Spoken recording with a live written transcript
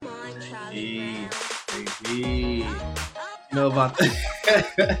Hey, baby. You know about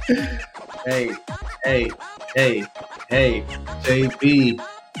that? Hey, hey, hey, hey, JB.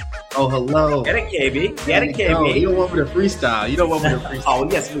 Oh, hello. Get it, KB. There Get it, you go. You KB. don't want me to freestyle. You don't want me to Oh,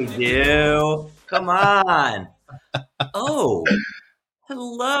 freestyle. yes, we do. Come on. Oh,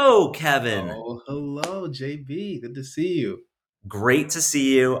 hello, Kevin. Oh, hello, JB. Good to see you. Great to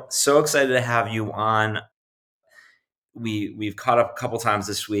see you. So excited to have you on. We've caught up a couple times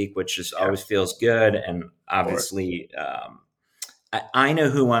this week, which just always Yes, feels good. And of course. obviously, I know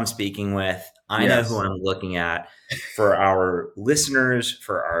who I'm speaking with. I know who Yes, I'm looking at. For our listeners,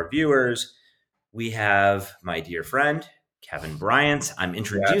 for our viewers, we have my dear friend, Kevin Bryant. I'm yes.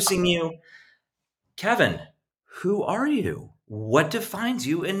 introducing you. Kevin, who are you? What defines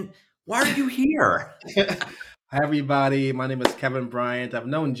you and why are you here? Hi, everybody. My name is Kevin Bryant. I've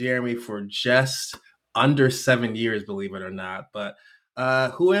known Jeremy for just under 7 years, believe it or not. But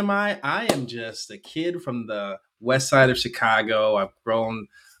who am I? I am just a kid from the west side of Chicago. I've grown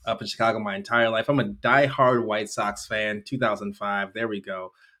up in Chicago my entire life. I'm a diehard White Sox fan, 2005. There we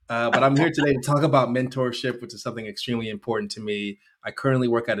go. But I'm here today to talk about mentorship, which is something extremely important to me. I currently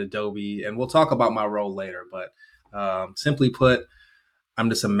work at Adobe, and we'll talk about my role later. But simply put, I'm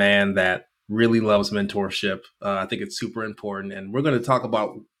just a man that really loves mentorship. I think it's super important, and we're going to talk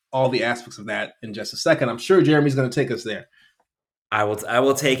about all the aspects of that in just a second. I'm sure Jeremy's going to take us there. I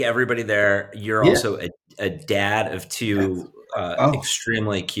will take everybody there. You're Yeah. also a dad of two Oh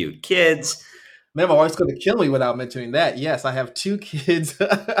extremely cute kids, man, my wife's going to kill me without mentioning that. Yes, I have two kids.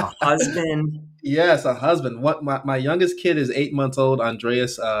 a husband. Yes, a husband. What my youngest kid is 8 months old.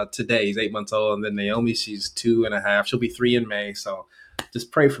 Andreas, today he's 8 months old, and then Naomi, she's 2.5. She'll be 3 in May. So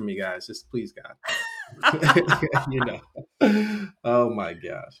just pray for me, guys. Just please, God. you know. Oh my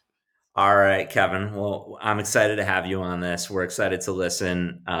gosh. All right, Kevin. Well, I'm excited to have you on this. We're excited to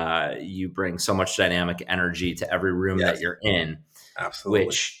listen. You bring so much dynamic energy to every room that Yes, you're in, absolutely.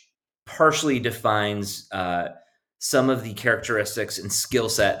 which partially defines some of the characteristics and skill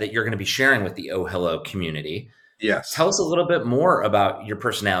set that you're going to be sharing with the OhHello community. Yes. Tell us a little bit more about your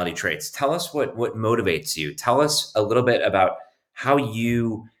personality traits. Tell us what motivates you. Tell us a little bit about how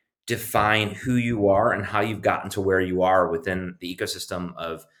you define who you are and how you've gotten to where you are within the ecosystem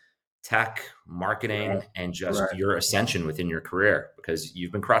of tech, Right. marketing, and just Right. your ascension within your career because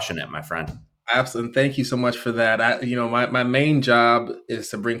you've been crushing it, my friend. Absolutely. Thank you so much for that. My main job is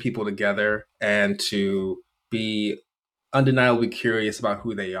to bring people together and to be undeniably curious about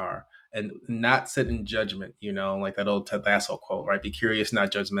who they are and not sit in judgment, like that old Ted Lasso quote, right? Be curious,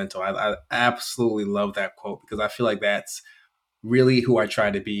 not judgmental. I absolutely love that quote because I feel like that's really who I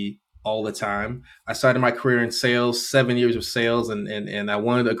try to be all the time. I started my career in sales, 7 years of sales, and I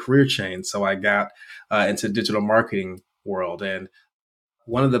wanted a career change. So I got into digital marketing world. And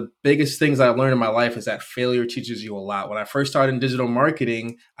one of the biggest things I learned in my life is that failure teaches you a lot. When I first started in digital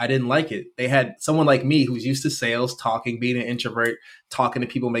marketing, I didn't like it. They had someone like me who's used to sales, talking, being an introvert, talking to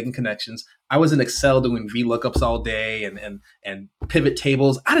people, making connections. I was in Excel doing VLOOKUPs all day and pivot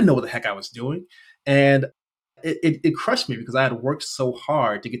tables. I didn't know what the heck I was doing. And it crushed me because I had worked so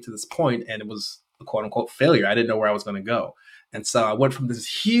hard to get to this point and it was a quote unquote failure. I didn't know where I was going to go. And so I went from this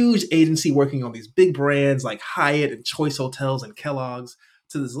huge agency working on these big brands like Hyatt and Choice Hotels and Kellogg's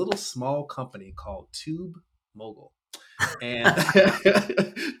to this little small company called Tube Mogul. And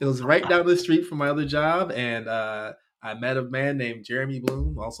it was right down the street from my other job. And I met a man named Jeremy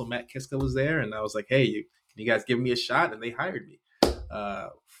Bloom. Also, Matt Kiska was there. And I was like, hey, can you guys give me a shot? And they hired me.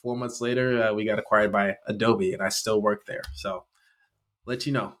 4 months later, we got acquired by Adobe, and I still work there. So, let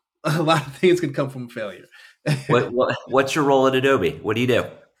you know, a lot of things can come from failure. What's your role at Adobe? What do you do?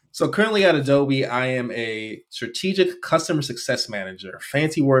 So currently at Adobe, I am a strategic customer success manager,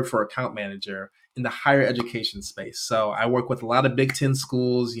 fancy word for account manager in the higher education space. So I work with a lot of Big Ten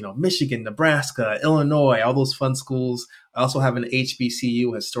schools, Michigan, Nebraska, Illinois, all those fun schools. I also have an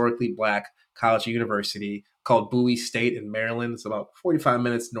HBCU, historically black college or university called Bowie State in Maryland. It's about 45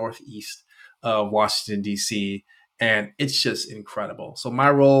 minutes northeast of Washington, D.C. And it's just incredible. So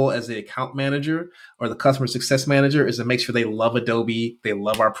my role as the account manager or the customer success manager is to make sure they love Adobe, they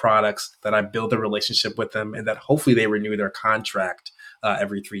love our products, that I build a relationship with them, and that hopefully they renew their contract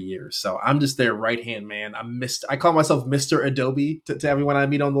every 3 years. So I'm just their right hand man. I call myself Mr. Adobe to everyone I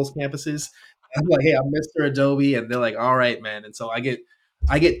meet on those campuses. I'm like, hey, I'm Mr. Adobe, and they're like, all right, man. And so I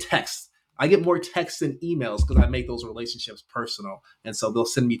get texts. I get more texts than emails because I make those relationships personal. And so they'll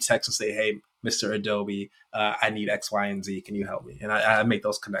send me texts and say, hey, Mr. Adobe, I need X, Y, and Z. Can you help me? And I make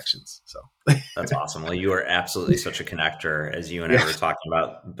those connections. So That's awesome. Well, you are absolutely such a connector, as you and I yeah, were talking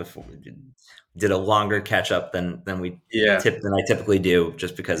about before. We did a longer catch up than yeah, I typically do,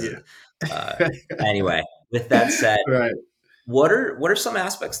 just because yeah. Uh, anyway, with that said, Right. what are some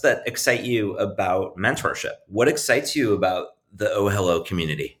aspects that excite you about mentorship? What excites you about the OhHello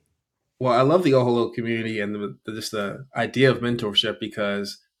community? Well, I love the OhHello community and just the idea of mentorship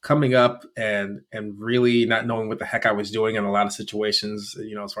because coming up and really not knowing what the heck I was doing in a lot of situations,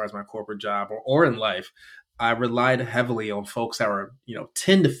 as far as my corporate job or in life, I relied heavily on folks that were,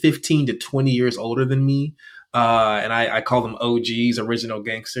 10 to 15 to 20 years older than me. And I call them OGs, original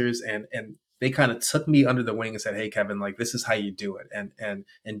gangsters. And they kind of took me under the wing and said, "Hey, Kevin, like this is how you do it.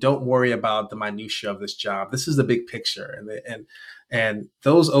 And don't worry about the minutia of this job. This is the big picture." And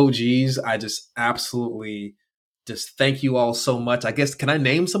those OGs, I just absolutely just thank you all so much. I guess can I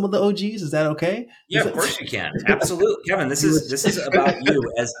name some of the OGs? Is that okay? Yeah, of course you can. Absolutely. Kevin, this is about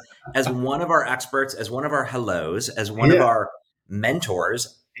you as one of our experts, as one of our hellos, as one of Yeah, our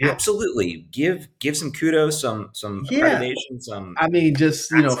mentors. yeah, Absolutely. Give some kudos, some yeah. accreditation, some I mean,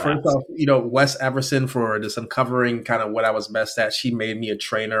 just first backslaps. off, Wes Everson for just uncovering kind of what I was best at. She made me a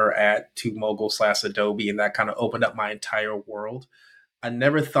trainer at TubeMogul/Adobe, and that kind of opened up my entire world. I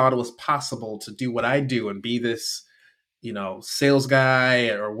never thought it was possible to do what I do and be this sales guy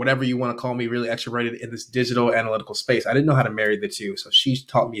or whatever you want to call me, really extroverted in this digital analytical space. I didn't know how to marry the two. So she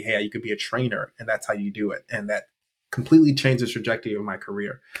taught me, hey, you could be a trainer and that's how you do it. And that completely changed the trajectory of my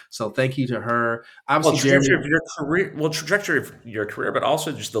career. So thank you to her. Well, Obviously, trajectory Jeremy. of your career, trajectory of your career, but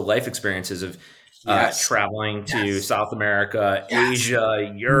also just the life experiences of Yes. traveling to Yes. South America, Yes.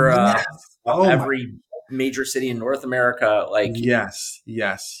 Asia, Europe, Yes. Oh my. every major city in North America. Like, Yes,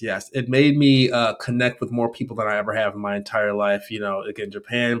 yes, yes. It made me connect with more people than I ever have in my entire life. Again,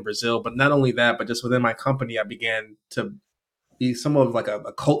 Japan, Brazil, but not only that, but just within my company, I began to be somewhat of like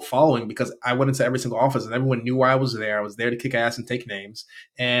a cult following because I went into every single office and everyone knew why I was there. I was there to kick ass and take names,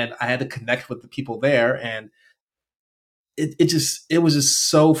 and I had to connect with the people there, and it was just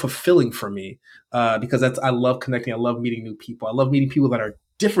so fulfilling for me because I love connecting. I love meeting new people. I love meeting people that are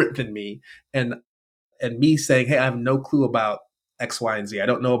different than me, and me saying, "Hey, I have no clue about X, Y, and Z. I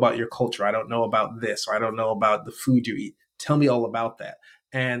don't know about your culture. I don't know about this, or I don't know about the food you eat. Tell me all about that."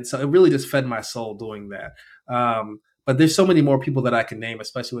 And so it really just fed my soul doing that. But there's so many more people that I can name,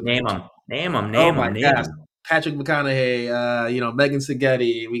 especially with the name mentor. them, name them, Oh name my them, name gosh. them. Patrick McConaughey, Megan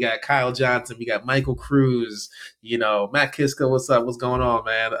Seghetti, we got Kyle Johnson, we got Michael Cruz, Matt Kiska, what's up? What's going on,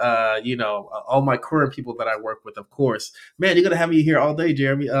 man? All my current people that I work with, of course. Man, you're gonna have me here all day,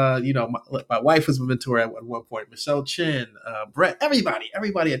 Jeremy. My wife was a mentor at one point, Michelle Chin, Brett,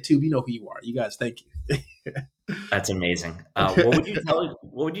 everybody at Tube, you know who you are. You guys, thank you. That's amazing. What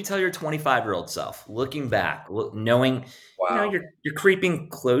would you tell your 25-year-old self, looking back, knowing, Wow. you're creeping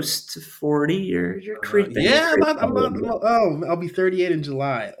close to 40. You're creeping, Yeah, creeping a little bit. I'll be 38 in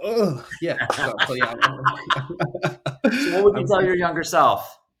July. Oh, yeah. So yeah, So, what would you I'm, tell your younger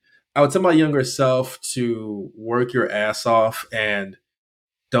self? I would tell my younger self to work your ass off and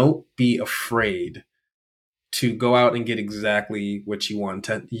don't be afraid to go out and get exactly what you want,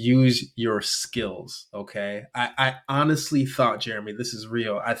 to use your skills. Okay. I honestly thought, Jeremy, this is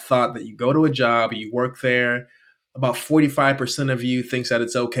real. I thought that you go to a job, you work there, about 45% of you thinks that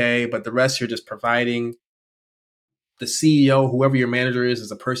it's okay, but the rest you're just providing. The CEO, whoever your manager is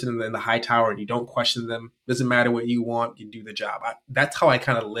a person in the high tower, and you don't question them. Doesn't matter what you want, you do the job. That's how I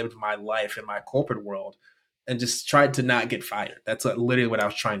kind of lived my life in my corporate world, and just tried to not get fired. That's literally what I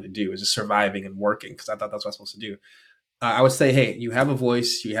was trying to do, is just surviving and working because I thought that's what I was supposed to do. I would say, hey, you have a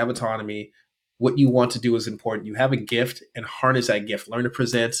voice, you have autonomy. What you want to do is important. You have a gift, and harness that gift. Learn to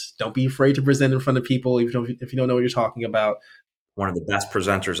present. Don't be afraid to present in front of people, if you don't know what you're talking about. One of the best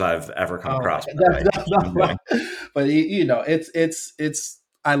presenters I've ever come Oh my across, god, by the way. Keep going. but it's.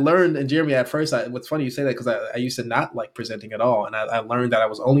 I learned, and Jeremy, at first, what's funny you say that because I used to not like presenting at all, and I learned that I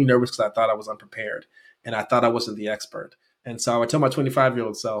was only nervous because I thought I was unprepared, and I thought I wasn't the expert, and so I would tell my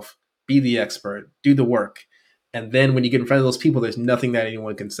 25-year-old self, be the expert, do the work, and then when you get in front of those people, there's nothing that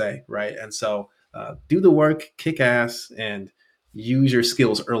anyone can say, right? And so do the work, kick ass, and use your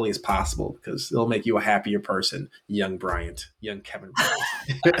skills early as possible because it'll make you a happier person, young Kevin Bryant.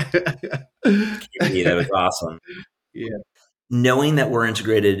 Katie, that was awesome. Yeah, Knowing that we're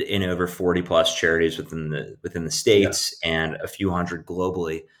integrated in over 40 plus charities within the yeah. states and a few hundred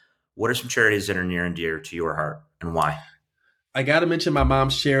globally, what are some charities that are near and dear to your heart, and why? I got to mention my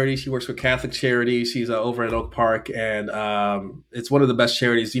mom's charity. She works for Catholic Charity. She's over at Oak Park, and it's one of the best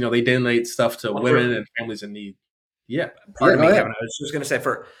charities. They donate stuff to Well, women and families in need. Yeah, yeah. pardon Go me, ahead. Kevin. I was just going to say,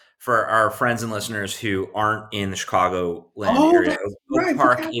 for our friends and listeners who aren't in the Chicagoland Oh, area, that's Oak right.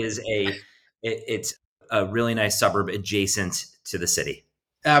 Park Forgot. it's a really nice suburb adjacent to the city.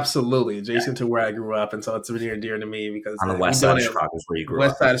 Absolutely, adjacent to where I grew up, and so it's near and dear to me because On the we west side of donate Chicago is where you grew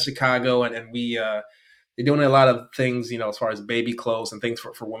west up. side of Chicago, and we they're doing a lot of things, as far as baby clothes and things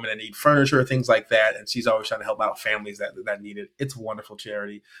for women that need furniture, things like that. And she's always trying to help out families that need it. It's a wonderful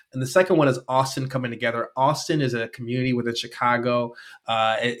charity. And the second one is Austin Coming Together. Austin is a community within Chicago.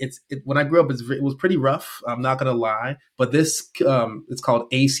 When I grew up, it was pretty rough. I'm not going to lie, but it's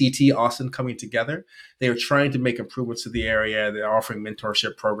called ACT, Austin Coming Together. They are trying to make improvements to the area. They're offering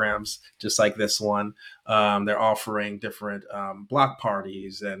mentorship programs just like this one. They're offering different block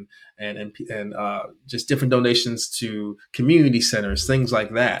parties and just different donations to community centers, things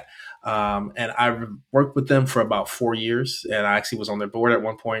like that. And I've worked with them for about 4 years, and I actually was on their board at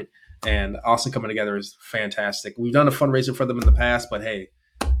one point. And Austin Coming Together is fantastic. We've done a fundraiser for them in the past, but hey,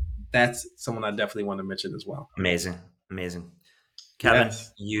 that's someone I definitely want to mention as well. Amazing. Amazing. Kevin,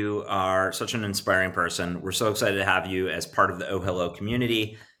 Yes. you are such an inspiring person. We're so excited to have you as part of the OhHello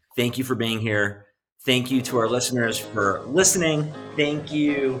community. Thank you for being here. Thank you to our listeners for listening. Thank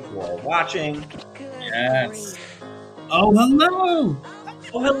you for watching. Yes. Oh, hello.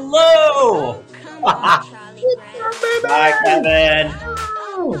 Oh, hello. Bye, Kevin.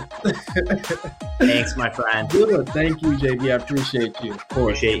 Oh. Thanks, my friend. Good. Thank you, JB. I appreciate you. Of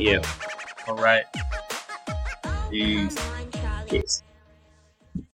course. Appreciate you. All right. Peace. Peace.